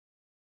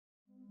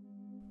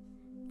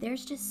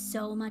There's just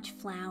so much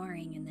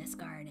flowering in this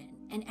garden,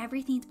 and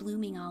everything's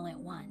blooming all at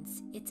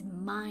once. It's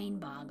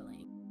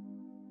mind-boggling.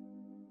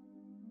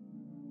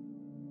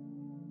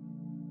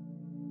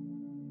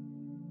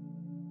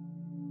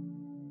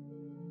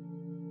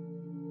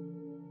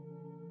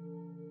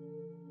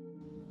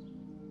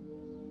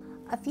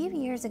 A few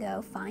years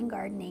ago, Fine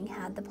Gardening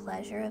had the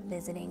pleasure of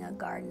visiting a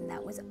garden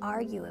that was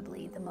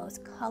arguably the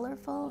most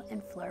colorful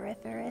and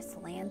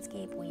floriferous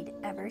landscape we'd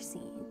ever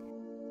seen.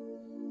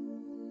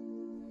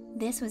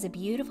 This was a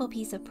beautiful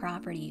piece of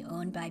property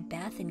owned by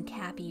Beth and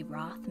Cappy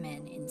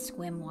Rothman in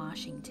Sequim,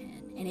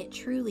 Washington, and it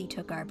truly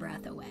took our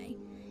breath away.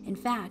 In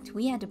fact,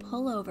 we had to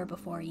pull over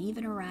before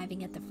even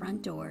arriving at the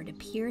front door to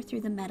peer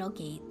through the metal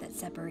gate that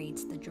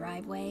separates the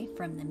driveway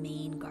from the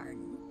main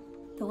garden.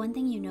 The one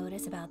thing you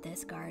notice about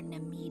this garden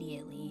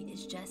immediately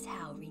is just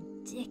how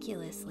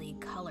ridiculously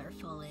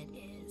colorful it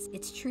is.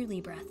 It's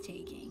truly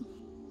breathtaking.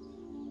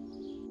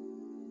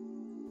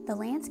 The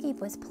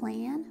landscape was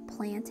planned,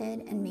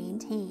 planted, and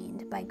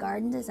maintained by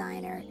garden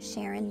designer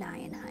Sharon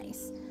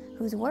Nyenhuis,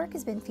 whose work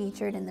has been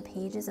featured in the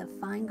pages of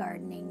Fine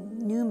Gardening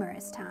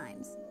numerous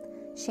times.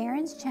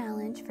 Sharon's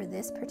challenge for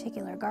this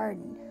particular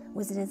garden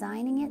was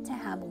designing it to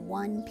have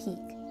one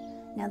peak.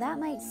 Now that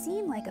might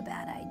seem like a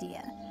bad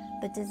idea,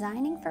 but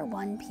designing for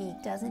one peak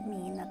doesn't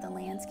mean that the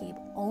landscape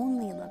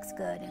only looks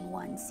good in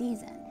one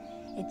season.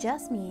 It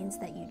just means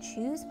that you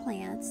choose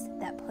plants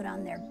that put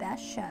on their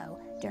best show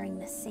during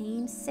the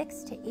same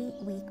 6 to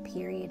 8 week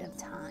period of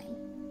time.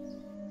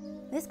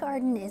 This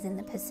garden is in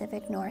the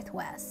Pacific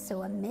Northwest,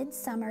 so a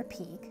midsummer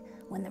peak,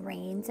 when the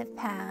rains have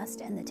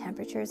passed and the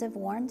temperatures have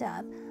warmed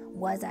up,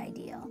 was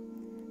ideal.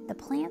 The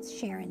plants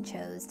Sharon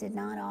chose did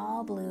not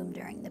all bloom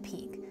during the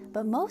peak,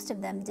 but most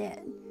of them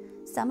did.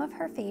 Some of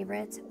her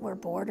favorites were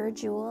border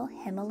jewel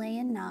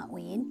Himalayan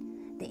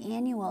knotweed, the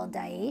annual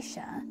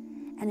Dioecia,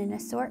 and an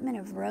assortment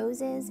of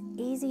roses,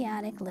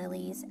 Asiatic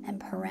lilies, and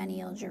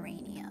perennial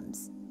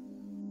geraniums.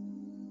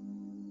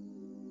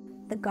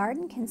 The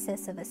garden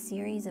consists of a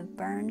series of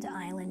bermed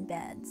island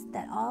beds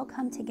that all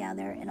come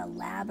together in a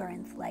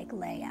labyrinth-like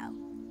layout.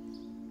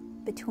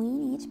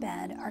 Between each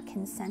bed are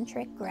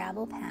concentric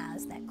gravel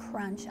paths that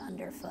crunch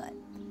underfoot.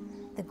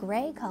 The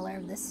gray color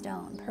of the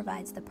stone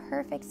provides the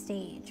perfect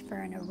stage for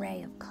an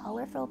array of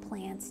colorful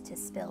plants to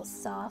spill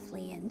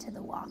softly into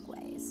the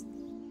walkways.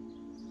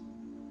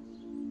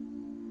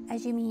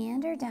 As you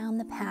meander down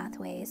the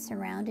pathways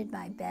surrounded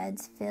by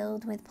beds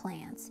filled with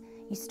plants,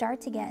 you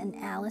start to get an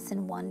Alice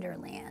in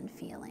Wonderland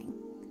feeling.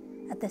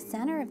 At the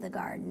center of the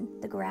garden,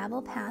 the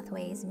gravel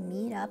pathways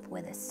meet up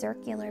with a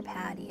circular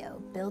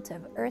patio built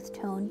of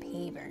earth-tone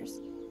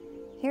pavers.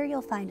 Here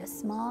you'll find a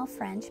small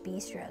French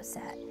bistro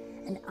set,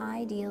 an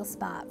ideal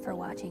spot for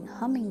watching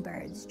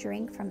hummingbirds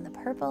drink from the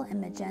purple and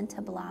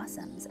magenta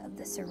blossoms of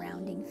the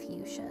surrounding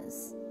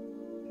fuchsias.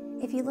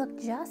 If you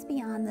look just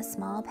beyond the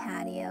small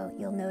patio,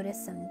 you'll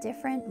notice some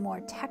different,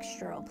 more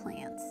textural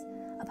plants.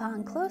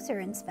 Upon closer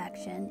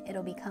inspection,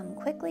 it'll become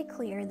quickly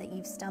clear that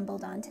you've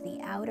stumbled onto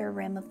the outer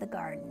rim of the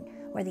garden,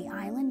 where the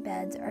island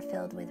beds are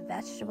filled with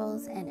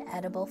vegetables and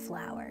edible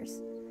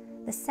flowers.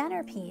 The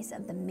centerpiece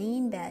of the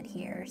main bed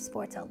here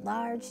sports a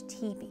large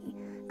teepee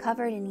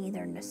covered in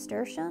either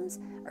nasturtiums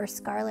or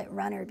scarlet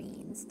runner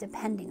beans,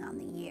 depending on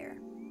the year.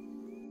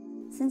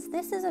 Since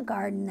this is a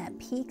garden that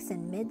peaks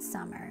in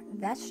midsummer,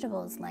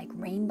 vegetables like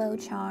rainbow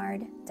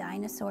chard,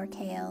 dinosaur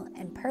kale,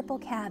 and purple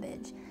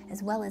cabbage,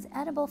 as well as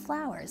edible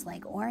flowers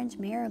like orange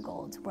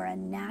marigolds, were a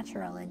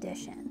natural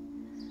addition.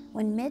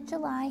 When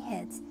mid-July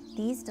hits,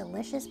 these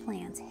delicious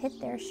plants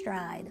hit their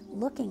stride,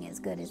 looking as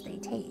good as they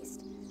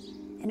taste.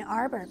 An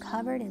arbor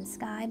covered in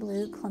sky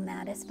blue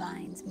clematis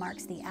vines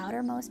marks the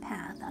outermost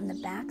path on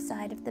the back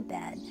side of the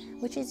bed,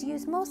 which is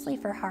used mostly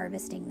for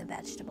harvesting the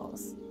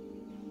vegetables.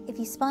 If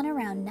you spun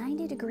around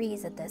 90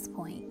 degrees at this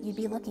point, you'd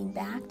be looking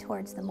back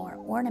towards the more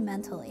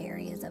ornamental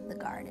areas of the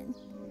garden.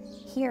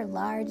 Here,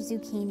 large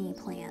zucchini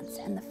plants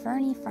and the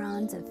ferny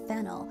fronds of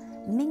fennel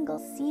mingle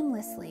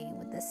seamlessly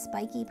with the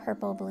spiky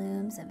purple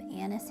blooms of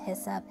anise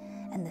hyssop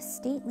and the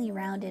stately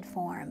rounded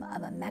form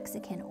of a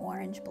Mexican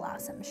orange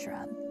blossom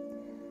shrub.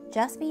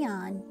 Just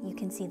beyond, you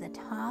can see the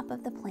top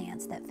of the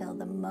plants that fill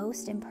the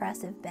most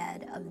impressive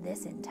bed of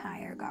this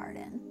entire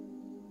garden.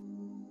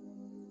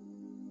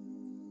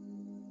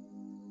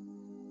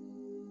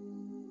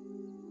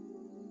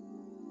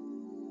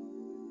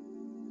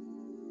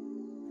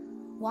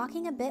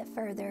 Walking a bit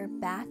further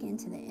back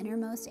into the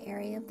innermost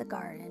area of the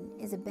garden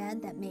is a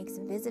bed that makes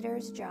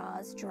visitors'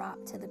 jaws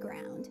drop to the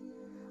ground.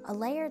 A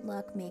layered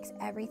look makes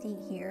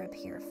everything here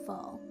appear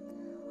full.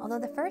 Although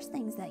the first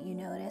things that you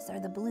notice are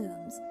the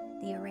blooms,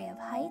 the array of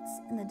heights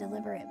and the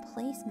deliberate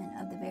placement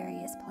of the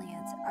various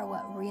plants are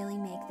what really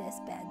make this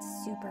bed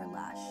super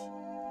lush.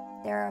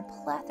 There are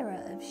a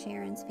plethora of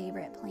Sharon's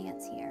favorite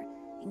plants here,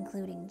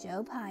 including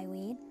Joe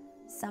Pyeweed,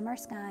 Summer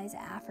Sky's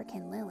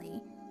African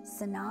Lily,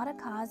 Sonata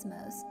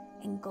Cosmos,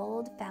 and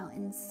Gold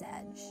Fountain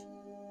Sedge.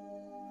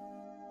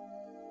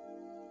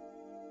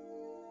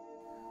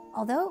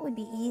 Although it would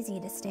be easy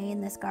to stay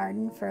in this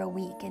garden for a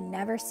week and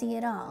never see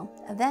it all,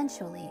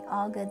 eventually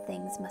all good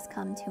things must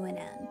come to an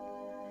end.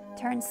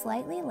 Turn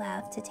slightly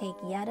left to take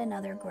yet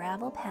another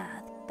gravel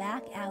path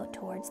back out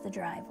towards the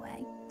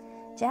driveway.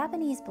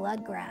 Japanese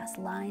bloodgrass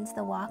lines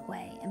the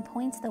walkway and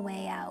points the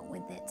way out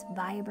with its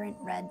vibrant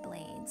red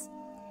blades.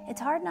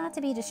 It's hard not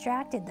to be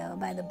distracted, though,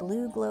 by the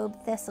blue globe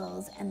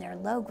thistles and their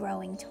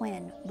low-growing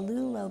twin,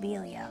 blue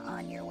lobelia,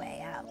 on your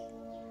way out.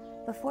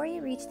 Before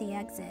you reach the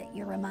exit,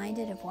 you're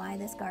reminded of why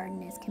this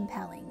garden is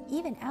compelling,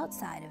 even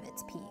outside of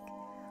its peak.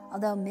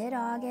 Although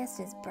mid-August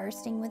is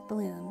bursting with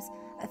blooms,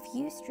 a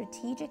few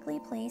strategically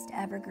placed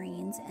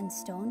evergreens and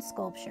stone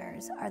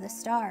sculptures are the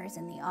stars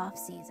in the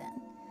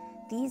off-season.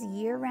 These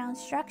year-round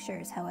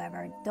structures,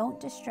 however, don't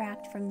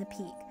distract from the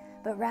peak,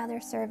 but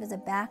rather serve as a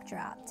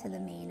backdrop to the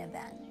main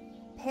event.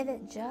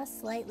 Pivot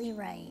just slightly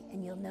right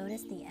and you'll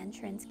notice the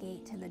entrance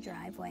gate to the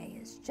driveway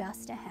is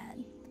just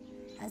ahead.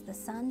 As the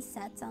sun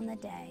sets on the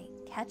day,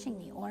 catching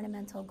the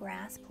ornamental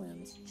grass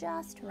plumes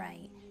just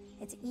right,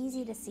 it's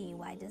easy to see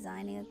why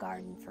designing a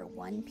garden for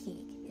one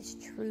peak is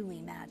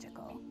truly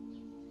magical.